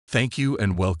Thank you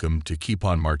and welcome to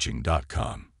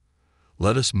KeepOnMarching.com.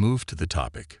 Let us move to the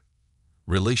topic.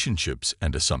 Relationships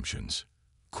and assumptions.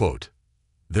 Quote,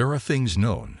 "There are things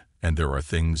known and there are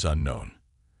things unknown,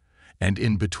 and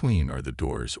in between are the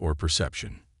doors or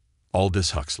perception."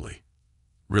 Aldous Huxley.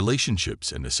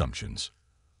 Relationships and assumptions.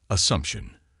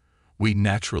 Assumption. We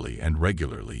naturally and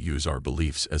regularly use our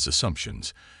beliefs as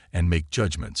assumptions and make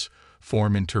judgments,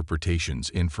 form interpretations,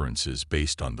 inferences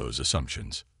based on those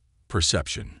assumptions.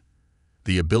 Perception.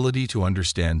 The ability to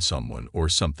understand someone or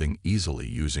something easily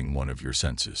using one of your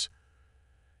senses.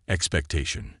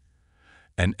 Expectation.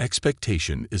 An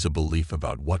expectation is a belief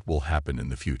about what will happen in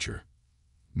the future.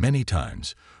 Many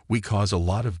times, we cause a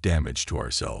lot of damage to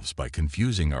ourselves by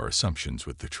confusing our assumptions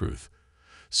with the truth.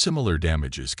 Similar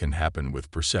damages can happen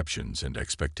with perceptions and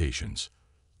expectations.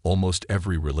 Almost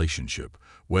every relationship,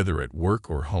 whether at work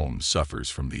or home,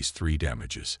 suffers from these three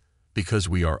damages. Because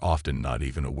we are often not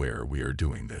even aware we are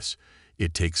doing this,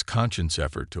 it takes conscious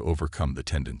effort to overcome the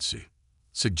tendency.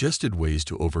 Suggested ways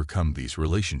to overcome these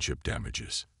relationship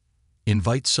damages.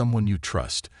 Invite someone you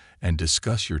trust and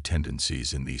discuss your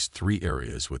tendencies in these three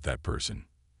areas with that person.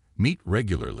 Meet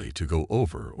regularly to go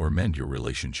over or mend your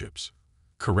relationships.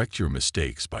 Correct your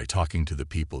mistakes by talking to the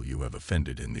people you have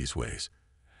offended in these ways.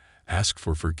 Ask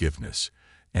for forgiveness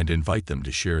and invite them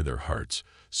to share their hearts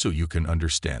so you can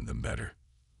understand them better.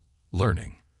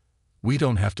 Learning. We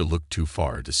don't have to look too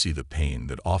far to see the pain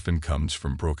that often comes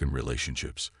from broken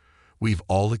relationships. We've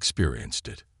all experienced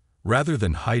it. Rather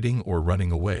than hiding or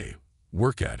running away,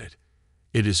 work at it.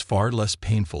 It is far less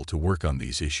painful to work on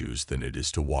these issues than it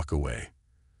is to walk away.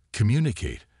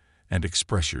 Communicate and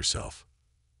express yourself.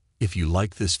 If you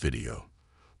like this video,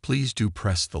 please do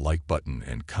press the like button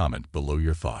and comment below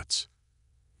your thoughts.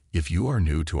 If you are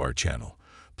new to our channel,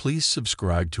 please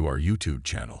subscribe to our YouTube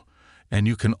channel, and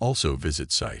you can also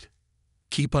visit site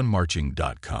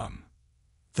KeepOnMarching.com.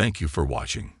 Thank you for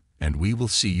watching, and we will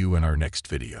see you in our next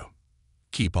video.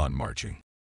 Keep on marching.